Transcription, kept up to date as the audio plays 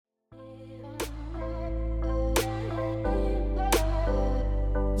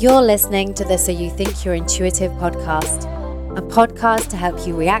You're listening to the So You Think You're Intuitive podcast, a podcast to help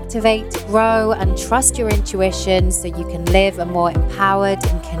you reactivate, grow, and trust your intuition so you can live a more empowered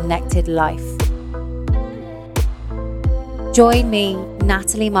and connected life. Join me,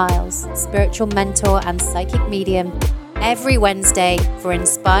 Natalie Miles, spiritual mentor and psychic medium, every Wednesday for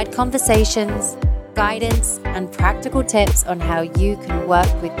inspired conversations, guidance, and practical tips on how you can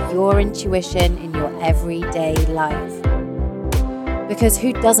work with your intuition in your everyday life. Because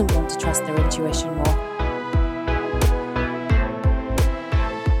who doesn't want to trust their intuition more?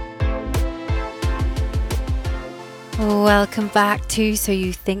 Welcome back to So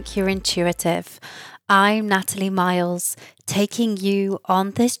You Think You're Intuitive. I'm Natalie Miles, taking you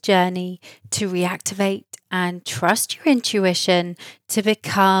on this journey to reactivate and trust your intuition to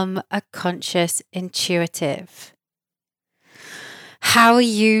become a conscious intuitive. How are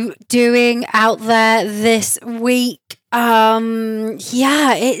you doing out there this week?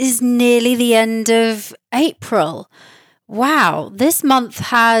 It is nearly the end of April. Wow, this month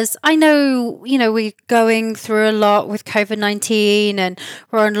has, I know, we're going through a lot with COVID-19 and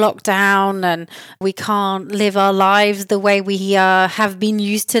we're on lockdown and we can't live our lives the way we have been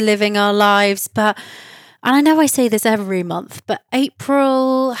used to living our lives. And I know I say this every month, but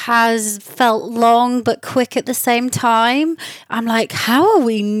April has felt long but quick at the same time. I'm like, how are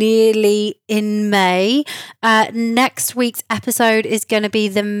we nearly in May? Next week's episode is going to be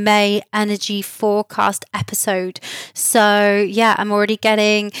the May energy forecast episode. So yeah, I'm already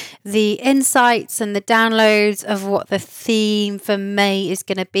getting the insights and the downloads of what the theme for May is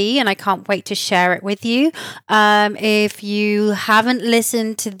going to be, and I can't wait to share it with you. If you haven't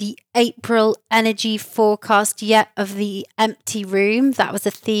listened to the April energy forecast yet of the empty room, that was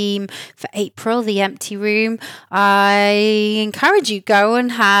a theme for April, the empty room, I encourage you, go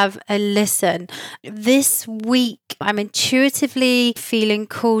and have a listen. This week I'm intuitively feeling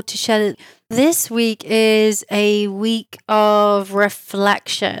called to share. This week is a week of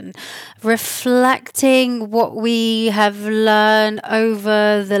reflecting what we have learned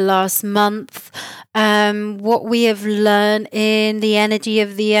over the last month, what we have learned in the energy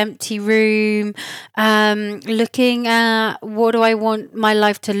of the empty room, looking at what do I want my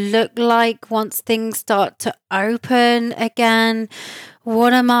life to look like once things start to open again.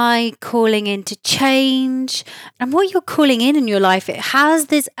 What am I calling in to change? And what you're calling in your life, it has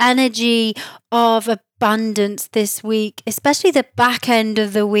this energy of abundance this week, especially the back end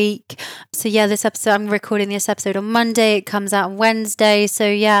of the week. So yeah, this episode, I'm recording this episode on Monday. It comes out on Wednesday. So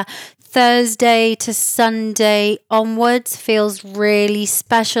yeah, Thursday to Sunday onwards feels really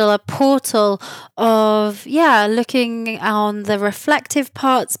special. A portal of, looking on the reflective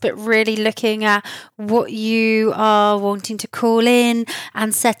parts, but really looking at what you are wanting to call in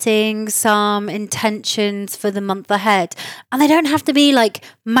and setting some intentions for the month ahead. And they don't have to be like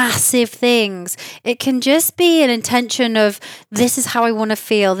massive things. It can just be an intention of, this is how I want to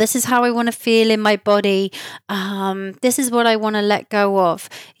feel. This is how I want to feel in my body. This is what I want to let go of.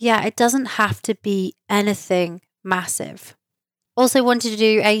 Yeah, it doesn't have to be anything massive. Also wanted to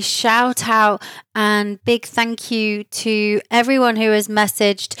do a shout out and big thank you to everyone who has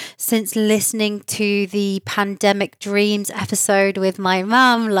messaged since listening to the Pandemic Dreams episode with my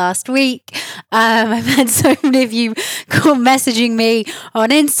mum last week. I've had so many of you messaging me on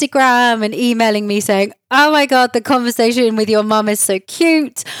Instagram and emailing me saying, oh my God, the conversation with your mum is so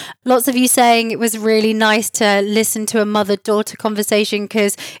cute. Lots of you saying it was really nice to listen to a mother-daughter conversation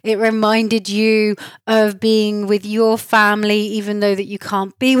because it reminded you of being with your family, even though that you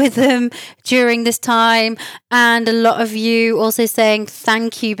can't be with them during this time. And a lot of you also saying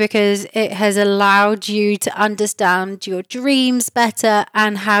thank you because it has allowed you to understand your dreams better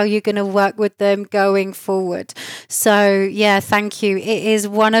and how you're going to work with them going forward. So yeah, thank you. It is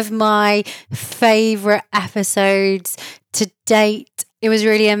one of my favorite episodes to date. It was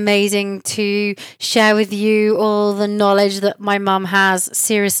really amazing to share with you all the knowledge that my mum has.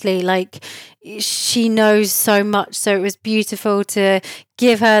 Seriously, like she knows so much. So it was beautiful to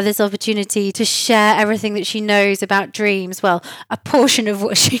give her this opportunity to share everything that she knows about dreams. Well, a portion of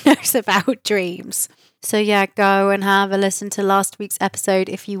what she knows about dreams. So yeah, go and have a listen to last week's episode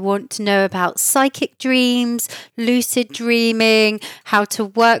if you want to know about psychic dreams, lucid dreaming, how to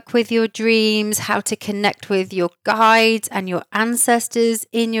work with your dreams, how to connect with your guides and your ancestors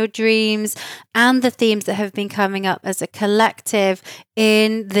in your dreams, and the themes that have been coming up as a collective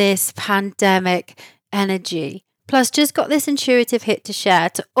in this pandemic energy. Plus, just got this intuitive hit to share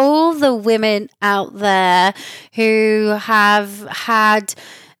to all the women out there who have had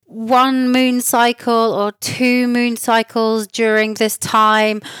one moon cycle or 2 moon cycles during this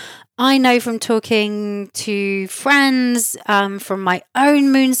time. I know from talking to friends, from my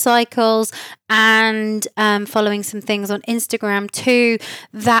own moon cycles, and following some things on Instagram too,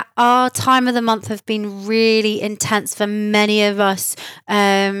 that our time of the month have been really intense for many of us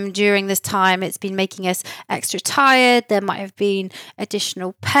during this time. It's been making us extra tired. There might have been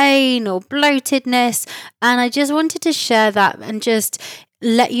additional pain or bloatedness. And I just wanted to share that and just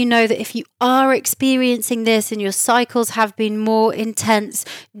let you know that if you are experiencing this and your cycles have been more intense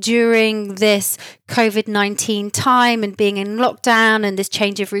during this COVID-19 time and being in lockdown and this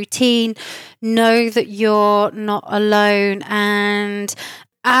change of routine, know that you're not alone. And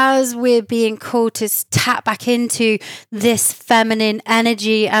as we're being called to tap back into this feminine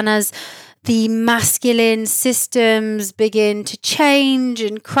energy, and as the masculine systems begin to change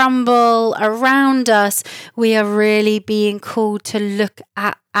and crumble around us, we are really being called to look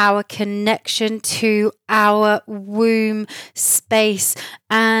at our connection to our womb space,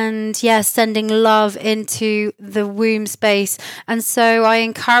 and sending love into the womb space. And so I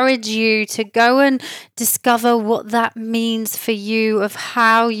encourage you to go and discover what that means for you, of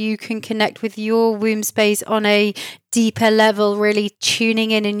how you can connect with your womb space on a deeper level, really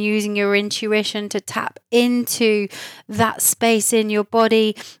tuning in and using your intuition to tap into that space in your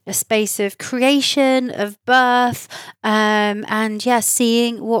body, a space of creation, of birth, and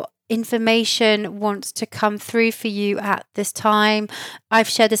seeing what information wants to come through for you at this time. I've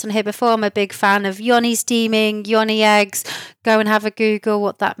shared this on here before. I'm a big fan of yoni steaming, yoni eggs. Go and have a Google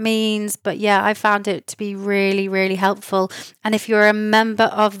what that means. But I found it to be really, really helpful. And if you're a member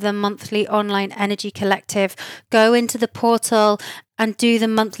of the monthly online energy collective, go into the portal and do the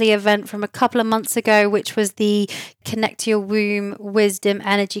monthly event from a couple of months ago, which was the Connect to Your Womb Wisdom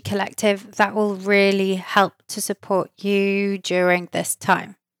Energy Collective. That will really help to support you during this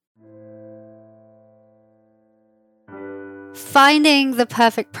time. Finding the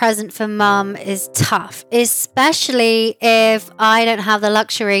perfect present for mum is tough, especially if I don't have the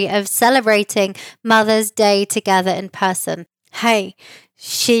luxury of celebrating Mother's Day together in person. Hey,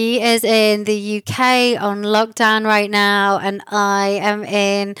 she is in the UK on lockdown right now, and I am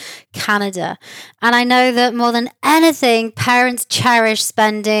in Canada. And I know that more than anything, parents cherish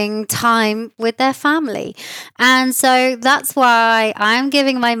spending time with their family. And so that's why I'm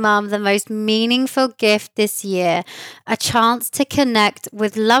giving my mum the most meaningful gift this year, a chance to connect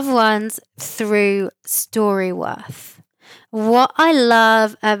with loved ones through Storyworth. What I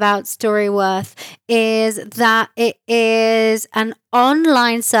love about Storyworth is that it is an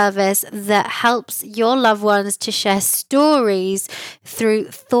online service that helps your loved ones to share stories through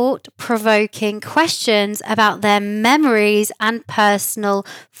thought-provoking questions about their memories and personal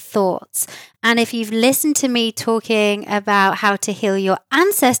thoughts. And if you've listened to me talking about how to heal your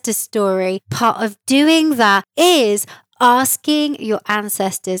ancestor story, part of doing that is asking your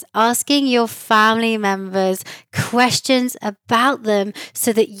ancestors, asking your family members questions about them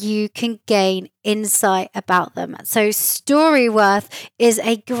so that you can gain insight about them. So Storyworth is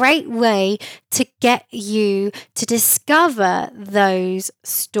a great way to get you to discover those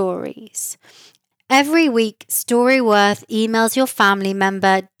stories. Every week, Storyworth emails your family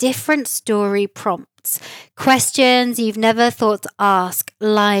member different story prompts, questions you've never thought to ask,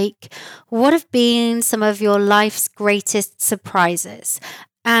 like, what have been some of your life's greatest surprises?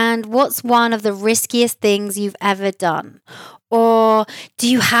 And what's one of the riskiest things you've ever done? Or do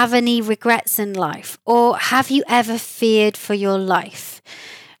you have any regrets in life? Or have you ever feared for your life?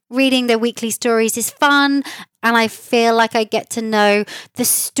 Reading the weekly stories is fun, and I feel like I get to know the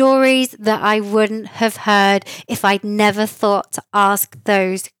stories that I wouldn't have heard if I'd never thought to ask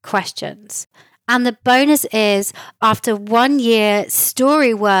those questions. And the bonus is, after 1 year,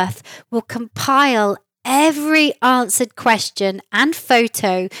 Storyworth will compile every answered question and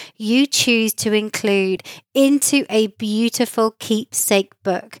photo you choose to include into a beautiful keepsake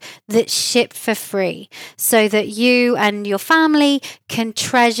book that's shipped for free, so that you and your family can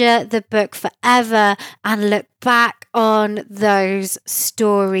treasure the book forever and look back on those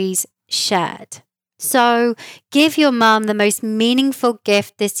stories shared. So give your mum the most meaningful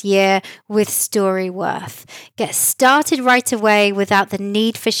gift this year with Storyworth. Get started right away without the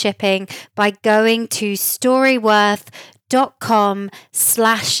need for shipping by going to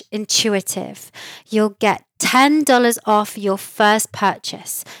storyworth.com/intuitive. You'll get $10 off your first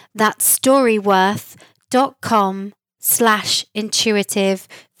purchase. That's storyworth.com/intuitive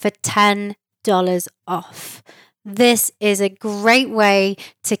for $10 off. This is a great way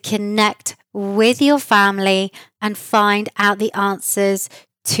to connect with your family and find out the answers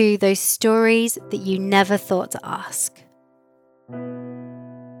to those stories that you never thought to ask.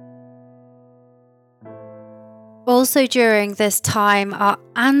 Also, during this time, our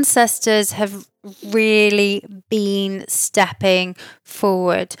ancestors have really been stepping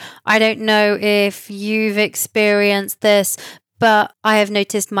forward. I don't know if you've experienced this, but I have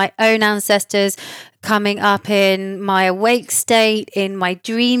noticed my own ancestors coming up in my awake state, in my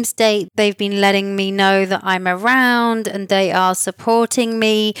dream state. They've been letting me know that I'm around and they are supporting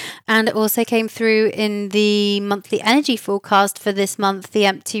me. And it also came through in the monthly energy forecast for this month, The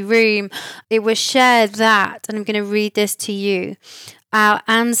Empty Room. It was shared that, and I'm going to read this to you. Our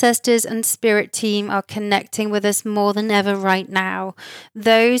ancestors and spirit team are connecting with us more than ever right now.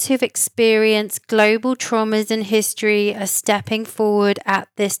 Those who've experienced global traumas in history are stepping forward at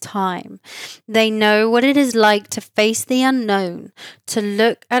this time. They know what it is like to face the unknown, to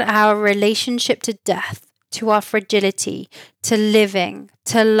look at our relationship to death, to our fragility, to living,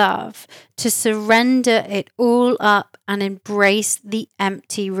 to love, to surrender it all up and embrace the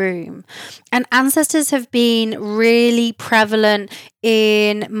empty room. And ancestors have been really prevalent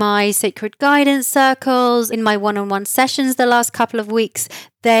in my sacred guidance circles, in my one-on-one sessions the last couple of weeks.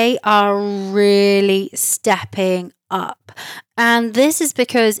 They are really stepping up. And this is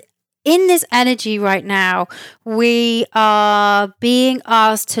because in this energy right now, we are being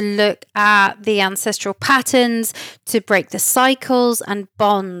asked to look at the ancestral patterns, to break the cycles and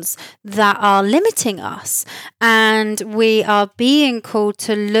bonds that are limiting us. And we are being called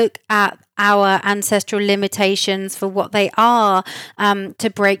to look at our ancestral limitations for what they are,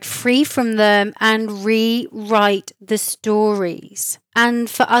 to break free from them and rewrite the stories. And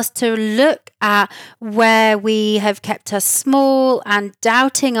for us to look at where we have kept us small and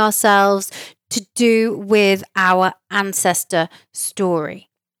doubting ourselves to do with our ancestor story.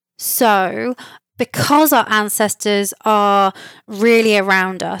 So, because our ancestors are really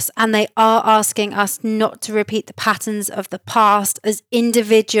around us and they are asking us not to repeat the patterns of the past as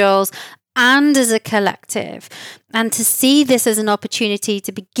individuals and as a collective, and to see this as an opportunity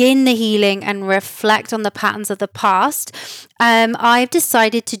to begin the healing and reflect on the patterns of the past, I've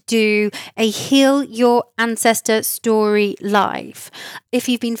decided to do a Heal Your Ancestor Story live. If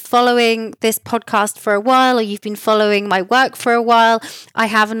you've been following this podcast for a while, or you've been following my work for a while, I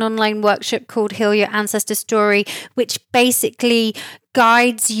have an online workshop called Heal Your Ancestor Story, which basically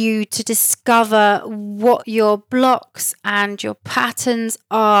guides you to discover what your blocks and your patterns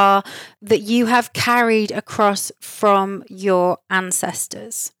are that you have carried across from your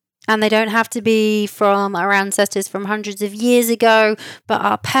ancestors. And they don't have to be from our ancestors from hundreds of years ago, but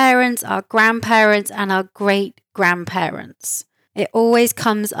our parents, our grandparents, and our great-grandparents. It always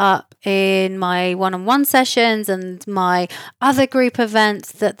comes up in my one-on-one sessions and my other group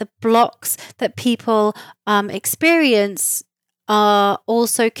events that the blocks that people experience are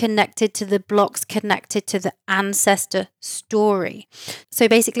also connected to the blocks connected to the ancestor story. So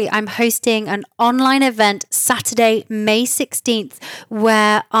basically, I'm hosting an online event Saturday, May 16th,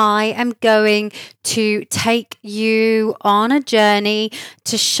 where I am going to take you on a journey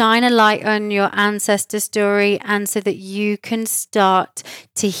to shine a light on your ancestor story, and so that you can start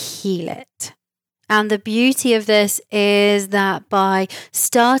to heal it. And the beauty of this is that by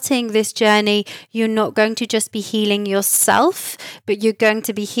starting this journey, you're not going to just be healing yourself, but you're going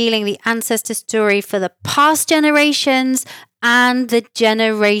to be healing the ancestor story for the past generations and the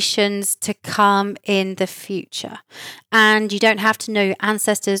generations to come in the future. And you don't have to know your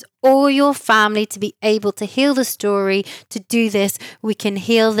ancestors or your family to be able to heal the story. To do this, we can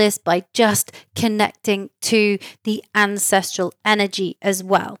heal this by just connecting to the ancestral energy as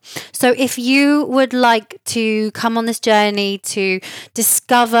well. So if you would like to come on this journey to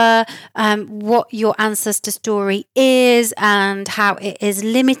discover what your ancestor story is and how it is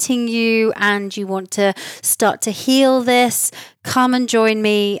limiting you, and you want to start to heal this, come and join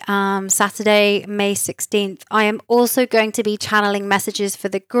me Saturday, May 16th. I am also going to be channeling messages for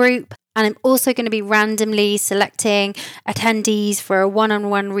the group, and I'm also going to be randomly selecting attendees for a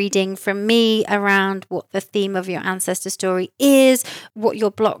one-on-one reading from me around what the theme of your ancestor story is, what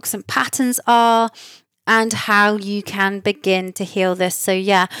your blocks and patterns are, and how you can begin to heal this. So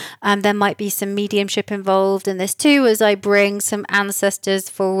there might be some mediumship involved in this too, as I bring some ancestors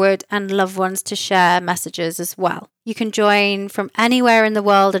forward and loved ones to share messages as well. You can join from anywhere in the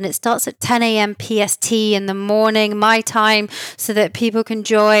world, and it starts at 10 a.m. PST in the morning, my time, so that people can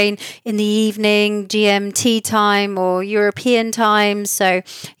join in the evening, GMT time or European time. So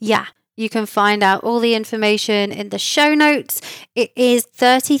You can find out all the information in the show notes. It is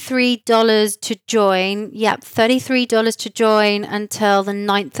 $33 to join. Yep, $33 to join until the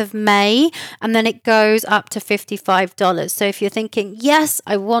 9th of May. And then it goes up to $55. So if you're thinking, yes,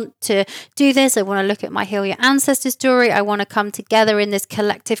 I want to do this, I want to look at my Heal Your Ancestor story, I want to come together in this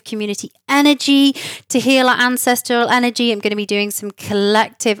collective community energy to heal our ancestral energy. I'm going to be doing some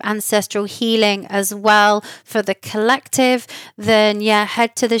collective ancestral healing as well for the collective. Then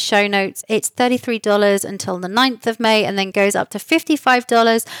head to the show notes. It's $33 until the 9th of May and then goes up to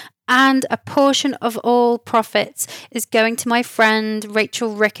 $55. And a portion of all profits is going to my friend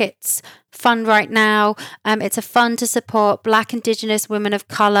Rachel Ricketts' fund right now. It's a fund to support Black, Indigenous women of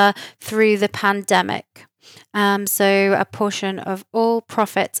colour through the pandemic. So a portion of all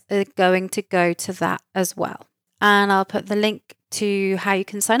profits are going to go to that as well. And I'll put the link to how you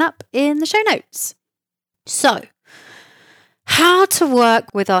can sign up in the show notes. So, how to work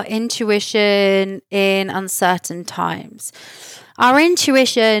with our intuition in uncertain times. Our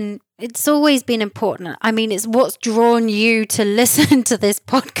intuition, it's always been important. I mean, it's what's drawn you to listen to this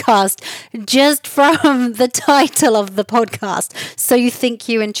podcast just from the title of the podcast. So you think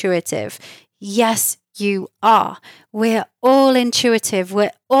you're intuitive. Yes, you are. We're all intuitive.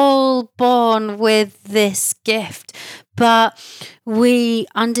 We're all born with this gift, but we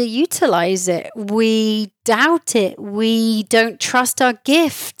underutilize it. We doubt it. We don't trust our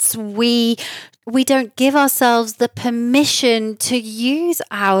gifts. We don't give ourselves the permission to use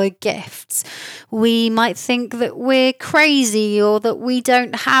our gifts. We might think that we're crazy or that we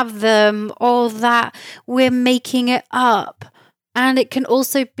don't have them or that we're making it up. And it can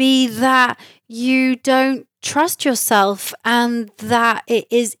also be that you don't trust yourself and that it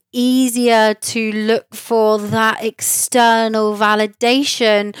is easier to look for that external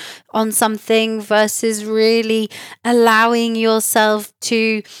validation on something versus really allowing yourself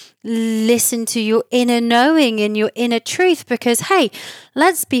to listen to your inner knowing and your inner truth. Because, hey,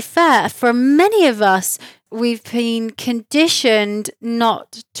 let's be fair, for many of us, we've been conditioned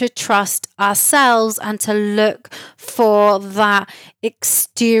not to trust ourselves and to look for that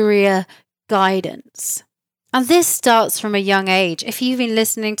exterior guidance. And this starts from a young age. If you've been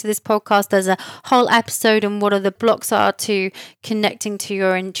listening to this podcast, there's a whole episode on what are the blocks are to connecting to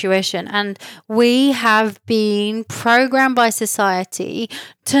your intuition. And we have been programmed by society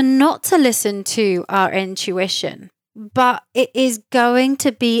to not to listen to our intuition. But it is going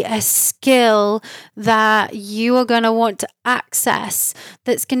to be a skill that you are going to want to access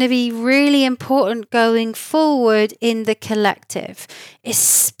that's going to be really important going forward in the collective,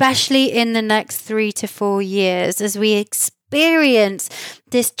 especially in the next 3 to 4 years as we experience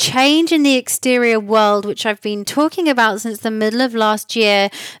this change in the exterior world, which I've been talking about since the middle of last year,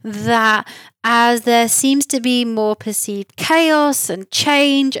 that as there seems to be more perceived chaos and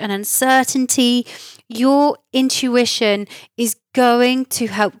change and uncertainty, your intuition is going to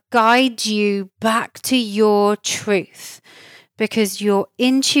help guide you back to your truth, because your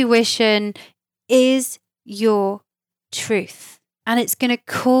intuition is your truth and it's going to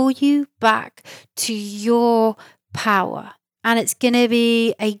call you back to your power. And it's going to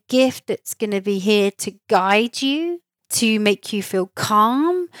be a gift that's going to be here to guide you, to make you feel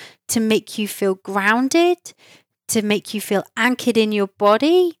calm, to make you feel grounded, to make you feel anchored in your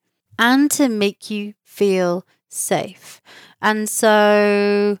body, and to make you feel safe. And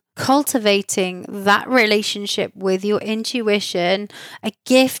so cultivating that relationship with your intuition, a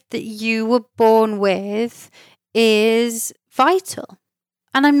gift that you were born with, is vital.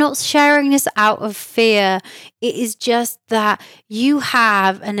 And I'm not sharing this out of fear. It is just that you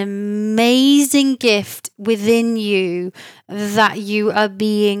have an amazing gift within you that you are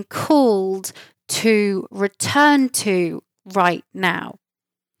being called to return to right now.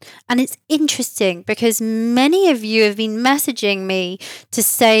 And it's interesting because many of you have been messaging me to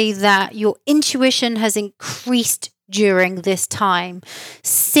say that your intuition has increased during this time,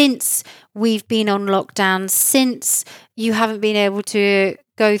 since we've been on lockdown, since you haven't been able to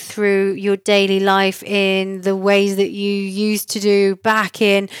go through your daily life in the ways that you used to do back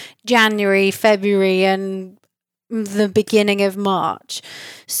in January, February, and the beginning of March.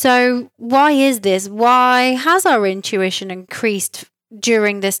 So why is this? Why has our intuition increased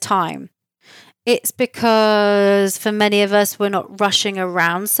during this time? It's because for many of us, we're not rushing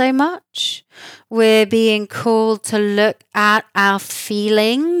around so much. We're being called to look at our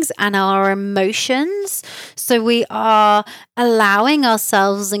feelings and our emotions. So we are allowing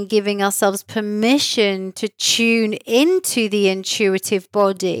ourselves and giving ourselves permission to tune into the intuitive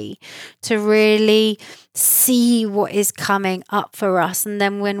body, to really see what is coming up for us. And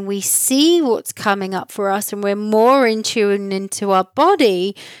then when we see what's coming up for us and we're more in tune into our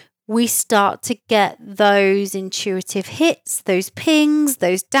body, we start to get those intuitive hits, those pings,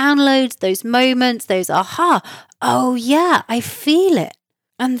 those downloads, those moments, those aha. Oh yeah, I feel it.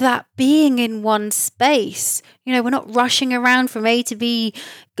 And that being in one space, we're not rushing around from A to B.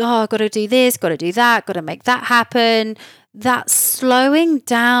 Oh, got to do this, got to do that, got to make that happen. That slowing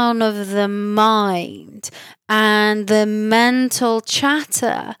down of the mind and the mental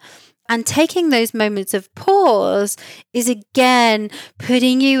chatter and taking those moments of pause is again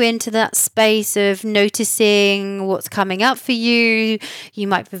putting you into that space of noticing what's coming up for you. You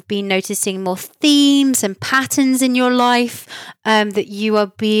might have been noticing more themes and patterns in your life that you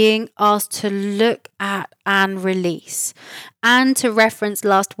are being asked to look at and release. And to reference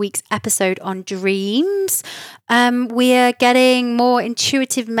last week's episode on dreams, we are getting more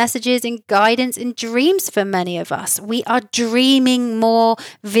intuitive messages and guidance in dreams for many of us. We are dreaming more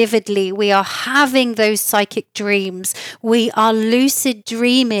vividly. We are having those psychic dreams. We are lucid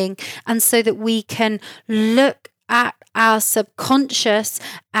dreaming. And so that we can look at our subconscious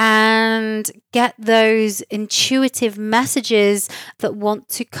and get those intuitive messages that want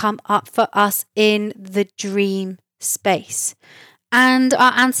to come up for us in the dream space. And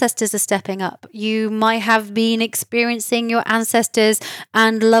our ancestors are stepping up. You might have been experiencing your ancestors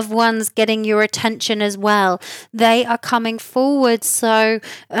and loved ones getting your attention as well. They are coming forward so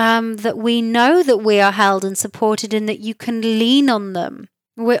that we know that we are held and supported and that you can lean on them.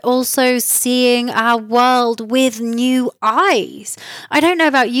 We're also seeing our world with new eyes. I don't know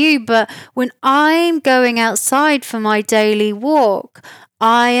about you, but when I'm going outside for my daily walk,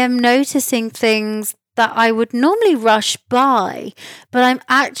 I am noticing things that I would normally rush by, but I'm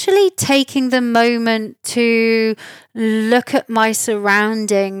actually taking the moment to look at my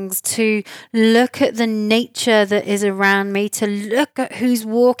surroundings, to look at the nature that is around me, to look at who's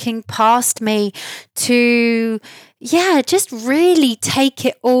walking past me, to just really take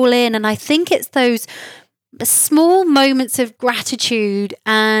it all in. And I think it's those small moments of gratitude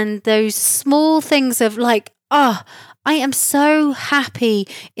and those small things of like, I am so happy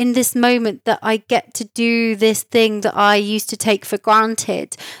in this moment that I get to do this thing that I used to take for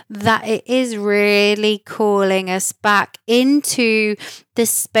granted, that it is really calling us back into this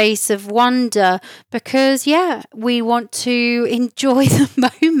space of wonder because, we want to enjoy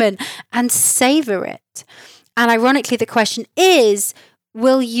the moment and savor it. And ironically, the question is,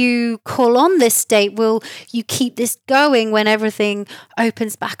 will you call on this state? Will you keep this going when everything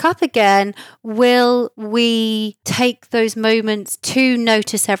opens back up again? Will we take those moments to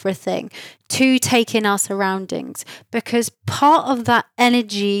notice everything, to take in our surroundings? Because part of that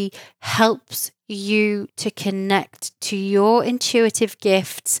energy helps you to connect to your intuitive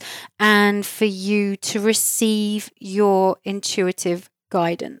gifts and for you to receive your intuitive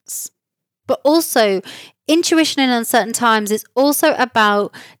guidance. But also, intuition in uncertain times is also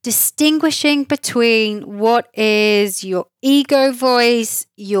about distinguishing between what is your ego voice,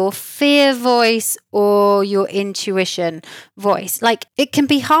 your fear voice, or your intuition voice. Like, it can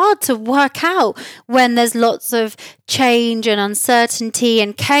be hard to work out when there's lots of change and uncertainty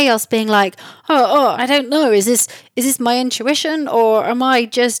and chaos, being like, I don't know, is this my intuition, or am I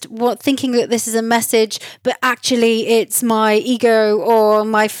just thinking that this is a message, but actually it's my ego or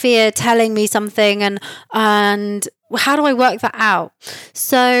my fear telling me something, and how do I work that out?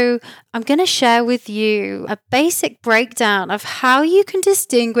 So I'm going to share with you a basic breakdown of how you can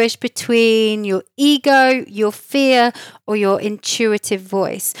distinguish between your ego, your fear, or your intuitive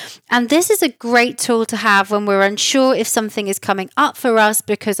voice. And this is a great tool to have when we're unsure if something is coming up for us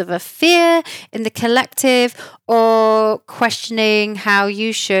because of a fear in the collective or questioning how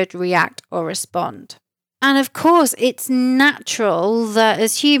you should react or respond. And of course, it's natural that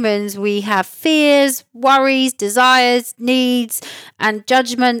as humans, we have fears, worries, desires, needs, and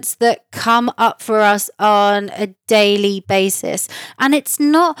judgments that come up for us on a daily basis. And it's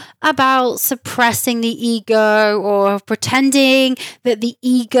not about suppressing the ego or pretending that the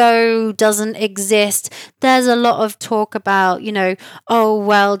ego doesn't exist. There's a lot of talk about,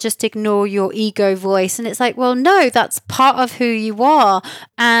 just ignore your ego voice. And it's like, well, no, that's part of who you are.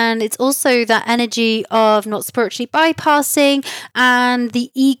 And it's also that energy of not spiritually bypassing and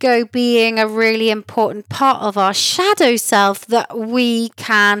the ego being a really important part of our shadow self that we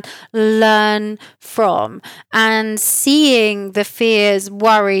can learn from, and seeing the fears,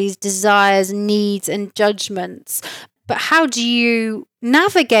 worries, desires, needs, and judgments. But how do you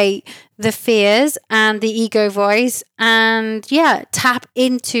navigate the fears and the ego voice and tap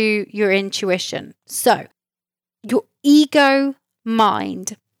into your intuition? So your ego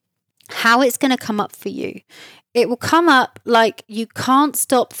mind, how it's going to come up for you it will come up like you can't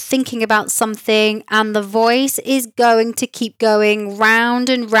stop thinking about something, and the voice is going to keep going round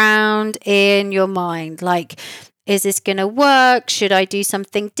and round in your mind. Like, is this going to work? Should I do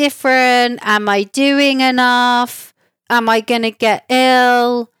something different? Am I doing enough? Am I going to get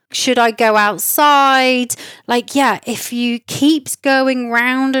ill? Should I go outside? Like, yeah, if you keeps going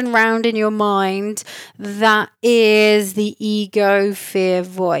round and round in your mind, that is the ego fear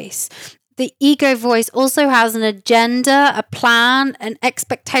voice. The ego voice also has an agenda, a plan, an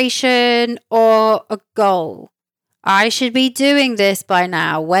expectation, or a goal. I should be doing this by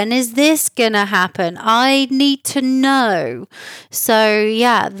now. When is this going to happen? I need to know. So,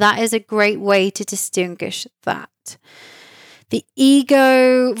 yeah, that is a great way to distinguish that. The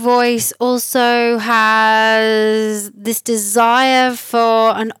ego voice also has this desire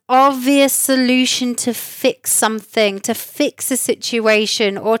for an obvious solution to fix something, to fix a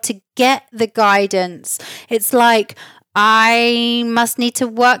situation, or to get the guidance. It's like, I must need to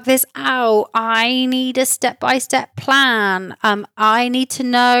work this out. I need a step-by-step plan. I need to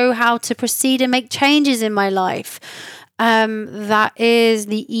know how to proceed and make changes in my life. That is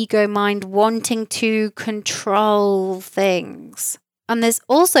the ego mind wanting to control things. And this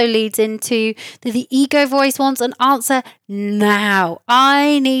also leads into the ego voice wants an answer now.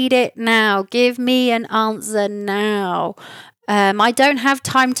 I need it now. Give me an answer now. I don't have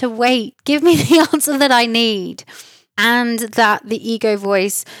time to wait. Give me the answer that I need. And that the ego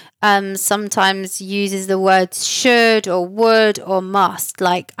voice sometimes uses the words should or would or must,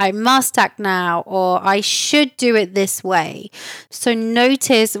 like I must act now or I should do it this way. So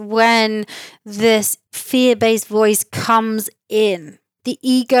notice when this fear-based voice comes in. The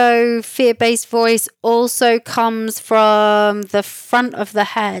ego fear-based voice also comes from the front of the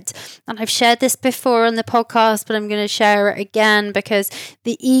head. And I've shared this before on the podcast, but I'm going to share it again because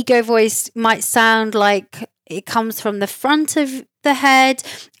the ego voice might sound like it comes from the front of the head,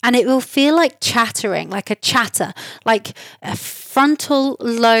 and it will feel like chattering, like a chatter, like a frontal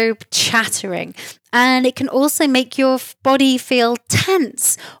lobe chattering. And it can also make your body feel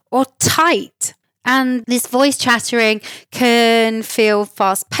tense or tight. And this voice chattering can feel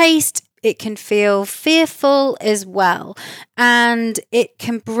fast-paced. It can feel fearful as well. And it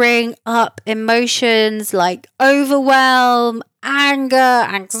can bring up emotions like overwhelm, anger,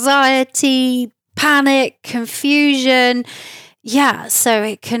 anxiety, panic, confusion. Yeah, so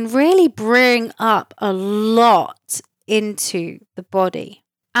it can really bring up a lot into the body.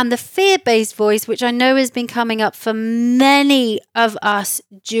 And the fear-based voice, which I know has been coming up for many of us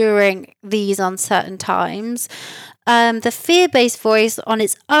during these uncertain times, the fear-based voice on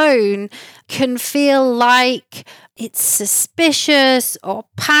its own can feel like it's suspicious or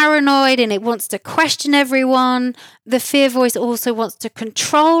paranoid and it wants to question everyone. The fear voice also wants to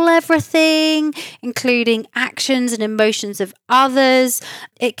control everything, including actions and emotions of others.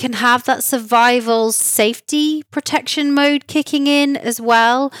 It can have that survival safety protection mode kicking in as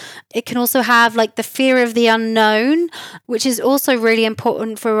well. It can also have like the fear of the unknown, which is also really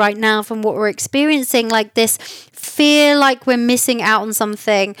important for right now from what we're experiencing, like this fear like we're missing out on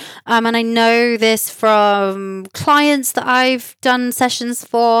something. And I know this from clients that I've done sessions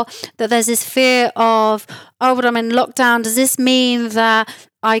for, that there's this fear of, oh, but I'm in lockdown. Does this mean that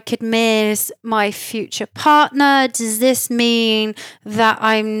I could miss my future partner? Does this mean that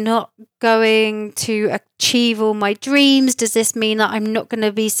I'm not going to achieve all my dreams? Does this mean that I'm not going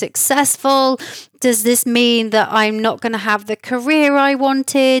to be successful? Does this mean that I'm not going to have the career I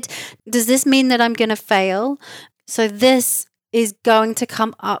wanted? Does this mean that I'm going to fail? So this is going to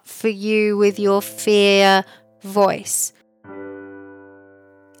come up for you with your fear voice.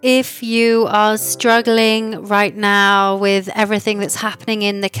 If you are struggling right now with everything that's happening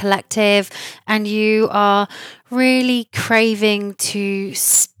in the collective and you are really craving to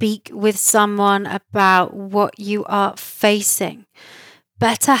speak with someone about what you are facing,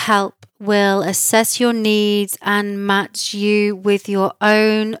 BetterHelp will assess your needs and match you with your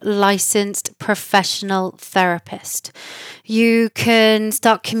own licensed professional therapist. You can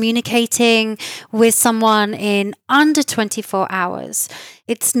start communicating with someone in under 24 hours.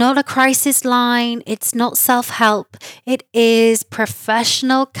 It's not a crisis line. It's not self-help. It is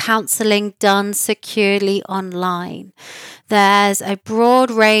professional counseling done securely online. There's a broad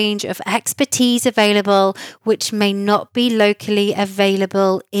range of expertise available, which may not be locally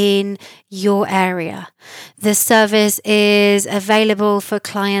available in your area. The service is available for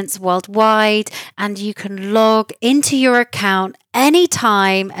clients worldwide, and you can log into your account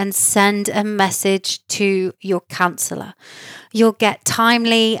anytime and send a message to your counselor. You'll get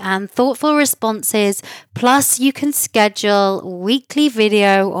timely and thoughtful responses, plus you can schedule weekly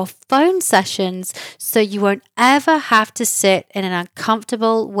video or phone sessions so you won't ever have to sit in an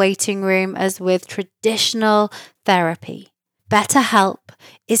uncomfortable waiting room as with traditional therapy. BetterHelp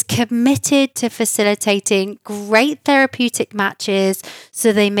is committed to facilitating great therapeutic matches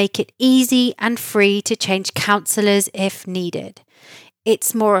so they make it easy and free to change counselors if needed.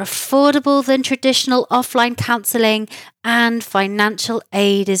 It's more affordable than traditional offline counseling, and financial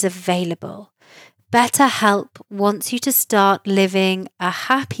aid is available. BetterHelp wants you to start living a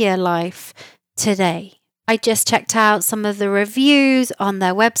happier life today. I just checked out some of the reviews on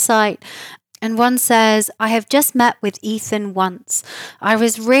their website, and one says, I have just met with Ethan once. I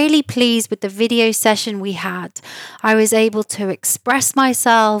was really pleased with the video session we had. I was able to express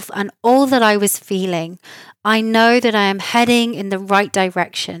myself and all that I was feeling. I know that I am heading in the right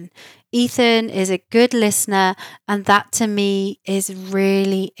direction. Ethan is a good listener, and that to me is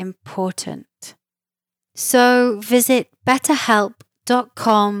really important. So visit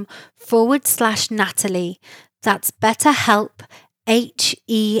betterhelp.com/Natalie. That's BetterHelp,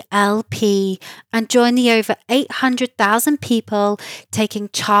 HELP, and join the over 800,000 people taking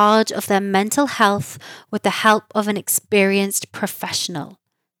charge of their mental health with the help of an experienced professional.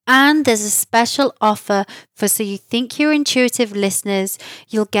 And there's a special offer for So You Think You're Intuitive listeners.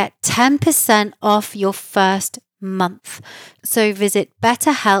 You'll get 10% off your first month. So visit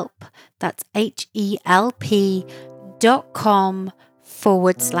BetterHelp, that's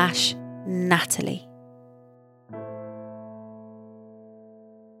HELP.com/Natalie.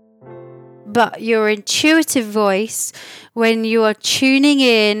 But your intuitive voice, when you are tuning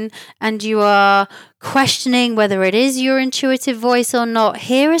in and you are questioning whether it is your intuitive voice or not,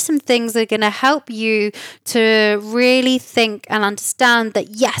 here are some things that are going to help you to really think and understand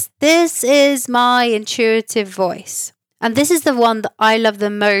that, yes, this is my intuitive voice. And this is the one that I love the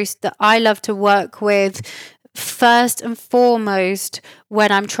most, that I love to work with first and foremost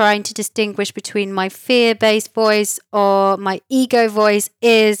when I'm trying to distinguish between my fear-based voice or my ego voice,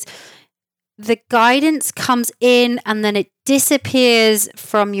 is the guidance comes in and then it disappears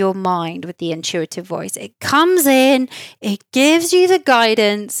from your mind with the intuitive voice. It comes in, it gives you the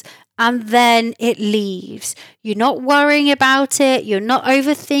guidance, and then it leaves. You're not worrying about it. You're not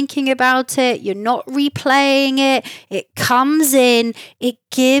overthinking about it. You're not replaying it. It comes in, it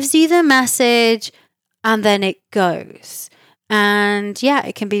gives you the message, and then it goes. And yeah,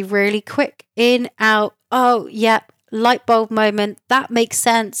 it can be really quick. In, out. Oh, yeah, light bulb moment. That makes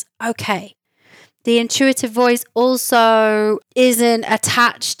sense. Okay. The intuitive voice also isn't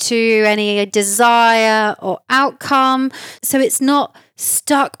attached to any desire or outcome. So it's not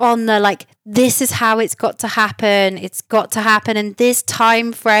stuck on the like, this is how it's got to happen. It's got to happen in this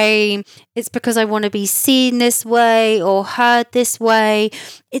time frame. It's because I want to be seen this way or heard this way.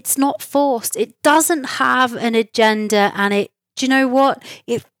 It's not forced. It doesn't have an agenda, and do you know what?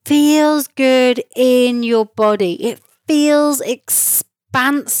 It feels good in your body. It feels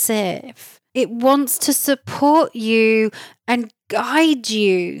expansive. It wants to support you and guide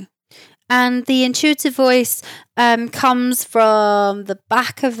you. And the intuitive voice comes from the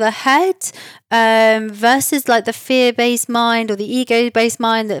back of the head versus like the fear-based mind or the ego-based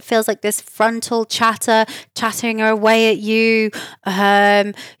mind that feels like this frontal chattering away at you.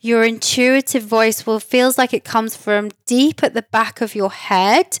 Your intuitive voice feels like it comes from deep at the back of your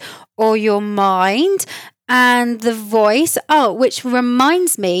head or your mind. And the voice, which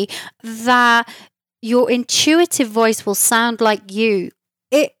reminds me that your intuitive voice will sound like you.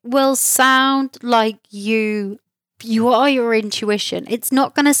 It will sound like you. You are your intuition. It's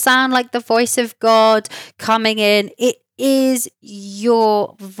not going to sound like the voice of God coming in. It is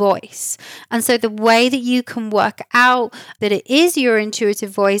your voice. And so the way that you can work out that it is your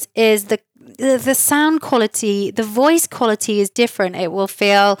intuitive voice is the sound quality, the voice quality is different. It will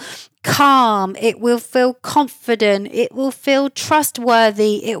feel calm, it will feel confident, it will feel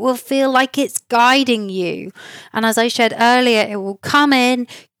trustworthy, it will feel like it's guiding you. And as I said earlier, it will come in,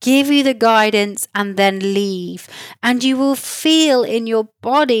 give you the guidance, and then leave. And you will feel in your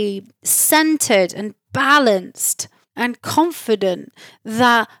body centered and balanced and confident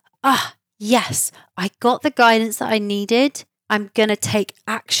that, yes, I got the guidance that I needed. I'm going to take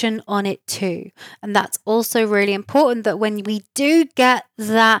action on it too. And that's also really important, that when we do get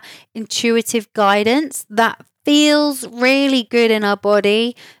that intuitive guidance that feels really good in our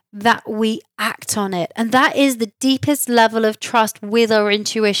body, that we act on it. And that is the deepest level of trust with our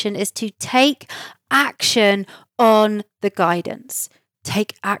intuition, is to take action on the guidance.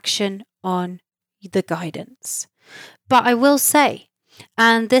 Take action on the guidance. But I will say,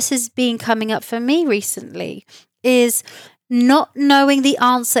 and this has been coming up for me recently, is not knowing the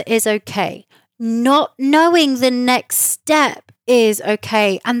answer is okay. Not knowing the next step is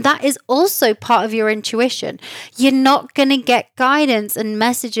okay. And that is also part of your intuition. You're not going to get guidance and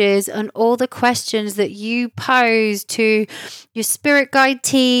messages on all the questions that you pose to your spirit guide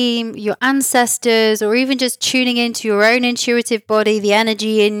team, your ancestors, or even just tuning into your own intuitive body, the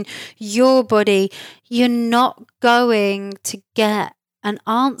energy in your body. You're not going to get an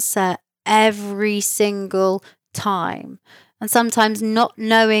answer every single time. And sometimes not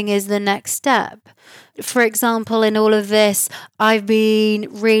knowing is the next step. For example, in all of this, I've been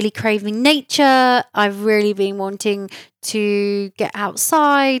really craving nature. I've really been wanting to get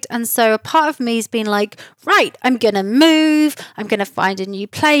outside. And so a part of me has been like, right, I'm going to move. I'm going to find a new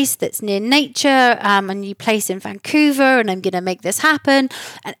place that's near nature, a new place in Vancouver, and I'm going to make this happen.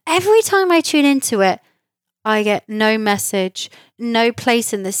 And every time I tune into it, I get no message, no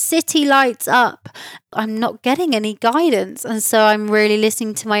place in the city lights up. I'm not getting any guidance. And so I'm really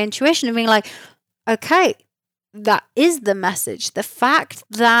listening to my intuition and being like, okay, that is the message. The fact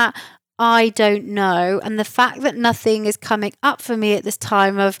that I don't know, and the fact that nothing is coming up for me at this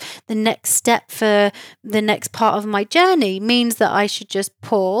time of the next step for the next part of my journey, means that I should just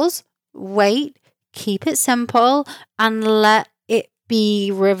pause, wait, keep it simple, and let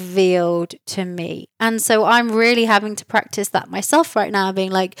be revealed to me. And so I'm really having to practice that myself right now,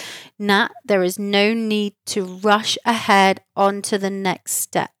 being like, Nat, there is no need to rush ahead onto the next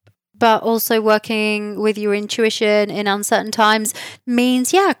step. But also working with your intuition in uncertain times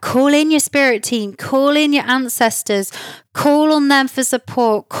means, call in your spirit team, call in your ancestors, call on them for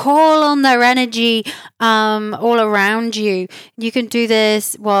support, call on their energy all around you. You can do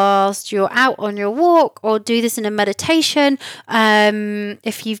this whilst you're out on your walk, or do this in a meditation.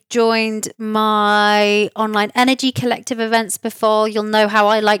 If you've joined my online energy collective events before, you'll know how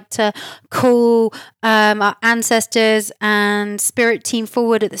I like to call our ancestors and spirit team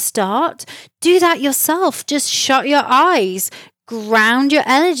forward at the start. Do that yourself. Just shut your eyes, ground your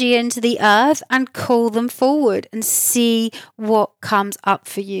energy into the earth, and call them forward and see what comes up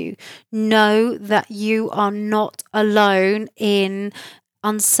for you. Know that you are not alone in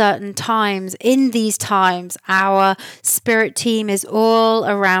uncertain times. In these times, our spirit team is all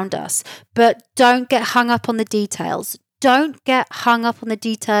around us, but don't get hung up on the details. Don't get hung up on the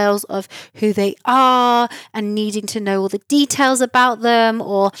details of who they are and needing to know all the details about them,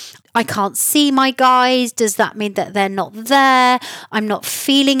 or I can't see my guys. Does that mean that they're not there? I'm not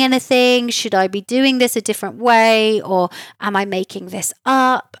feeling anything. Should I be doing this a different way? Or am I making this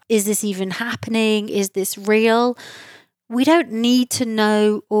up? Is this even happening? Is this real? We don't need to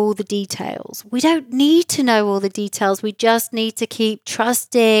know all the details. We just need to keep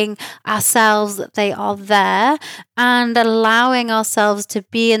trusting ourselves that they are there and allowing ourselves to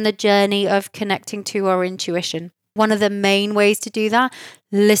be in the journey of connecting to our intuition. One of the main ways to do that,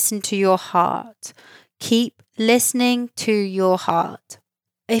 listen to your heart. Keep listening to your heart.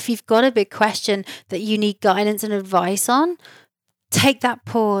 If you've got a big question that you need guidance and advice on, take that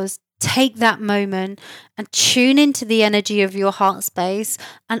pause. Take that moment and tune into the energy of your heart space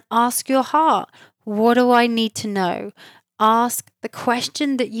and ask your heart, what do I need to know? Ask the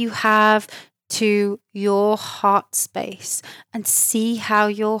question that you have to your heart space and see how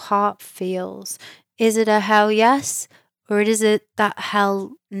your heart feels. Is it a hell yes? Or is it that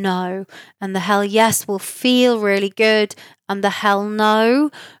hell no? And the hell yes will feel really good, and the hell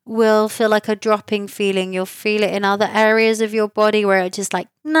no will feel like a dropping feeling. You'll feel it in other areas of your body where it's just like,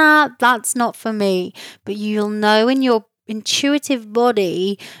 nah, that's not for me. But you'll know in your intuitive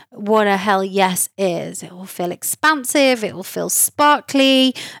body what a hell yes is. It will feel expansive. It will feel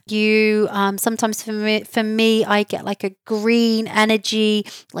sparkly. You sometimes for me, I get like a green energy,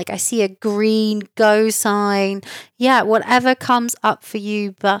 like I see a green go sign. Yeah, whatever comes up for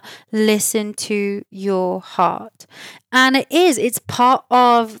you, but listen to your heart. And it's part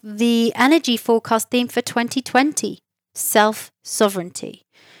of the energy forecast theme for 2020, self-sovereignty.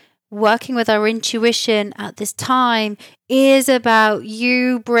 Working with our intuition at this time is about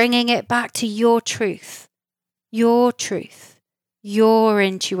you bringing it back to your truth, your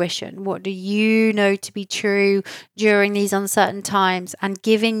intuition. What do you know to be true during these uncertain times, and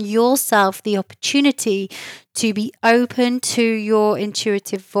giving yourself the opportunity to be open to your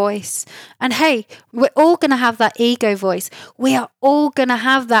intuitive voice. And hey, we're all going to have that ego voice. We are all going to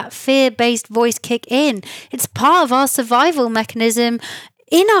have that fear-based voice kick in. It's part of our survival mechanism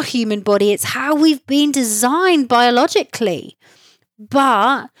in our human body. It's how we've been designed biologically.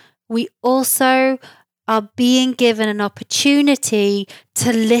 But we also are being given an opportunity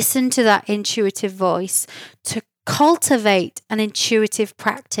to listen to that intuitive voice, to cultivate an intuitive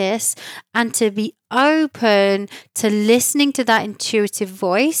practice, and to be open to listening to that intuitive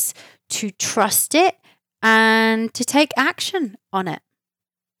voice, to trust it, and to take action on it.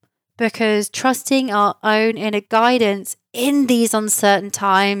 Because trusting our own inner guidance in these uncertain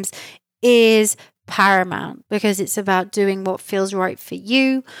times is paramount, because it's about doing what feels right for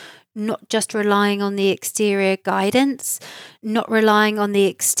you, not just relying on the exterior guidance, not relying on the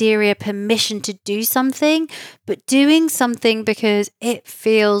exterior permission to do something, but doing something because it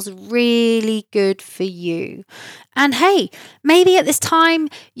feels really good for you. And hey, maybe at this time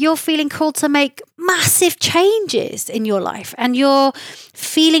you're feeling called to make massive changes in your life and you're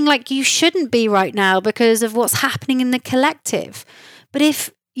feeling like you shouldn't be right now because of what's happening in the collective. But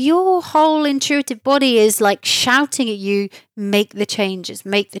if your whole intuitive body is like shouting at you, make the changes,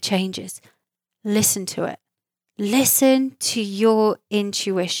 listen to it. Listen to your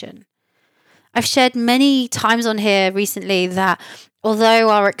intuition. I've shared many times on here recently that although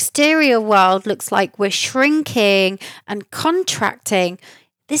our exterior world looks like we're shrinking and contracting,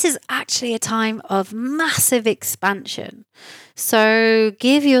 this is actually a time of massive expansion. So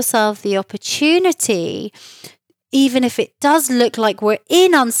give yourself the opportunity, even if it does look like we're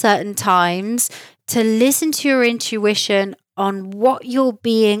in uncertain times, to listen to your intuition on what you're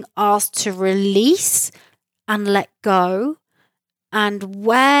being asked to release and let go, and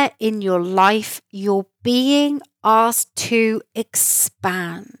where in your life you're being asked to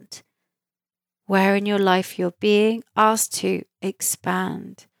expand. Where in your life you're being asked to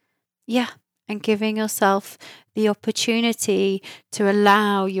expand. Yeah, and giving yourself the opportunity to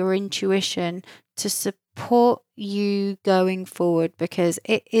allow your intuition to support you going forward, because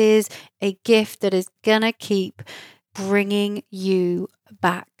it is a gift that is going to keep bringing you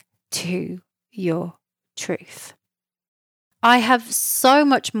back to your truth. I have so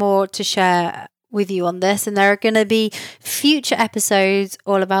much more to share with you on this, and there are going to be future episodes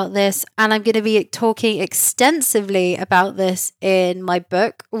all about this, and I'm going to be talking extensively about this in my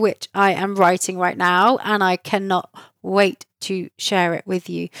book, which I am writing right now, and I cannot wait to share it with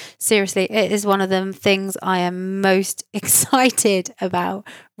you. Seriously, it is one of the things I am most excited about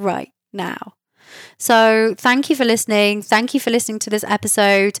right now. So thank you for listening. Thank you for listening to this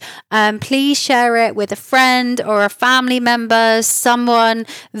episode. Please share it with a friend or a family member, someone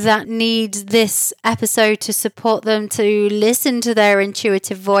that needs this episode to support them to listen to their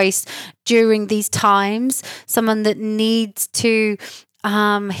intuitive voice during these times, someone that needs to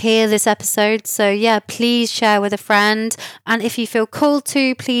hear this episode. So yeah, please share with a friend, and if you feel called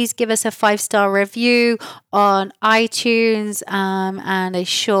to, please give us a 5-star review on iTunes and a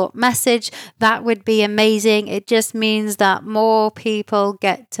short message. That would be amazing. It just means that more people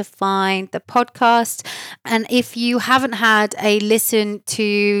get to find the podcast. And if you haven't had a listen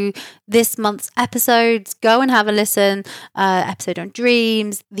to this month's episodes, go and have a listen. Episode on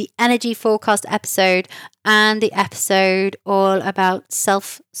dreams, the energy forecast episode, and the episode all about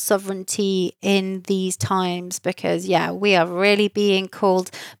self-sovereignty in these times, because we are really being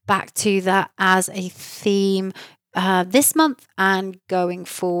called back to that as a theme this month and going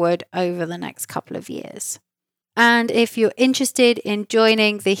forward over the next couple of years. And if you're interested in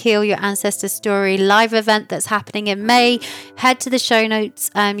joining the Heal Your Ancestor Story live event that's happening in May, head to the show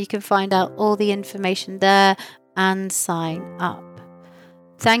notes. You can find out all the information there and sign up.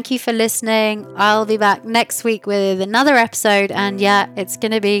 Thank you for listening. I'll be back next week with another episode. And it's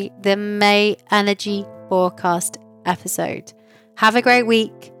going to be the May Energy Forecast episode. Have a great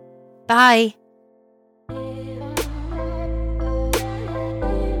week. Bye.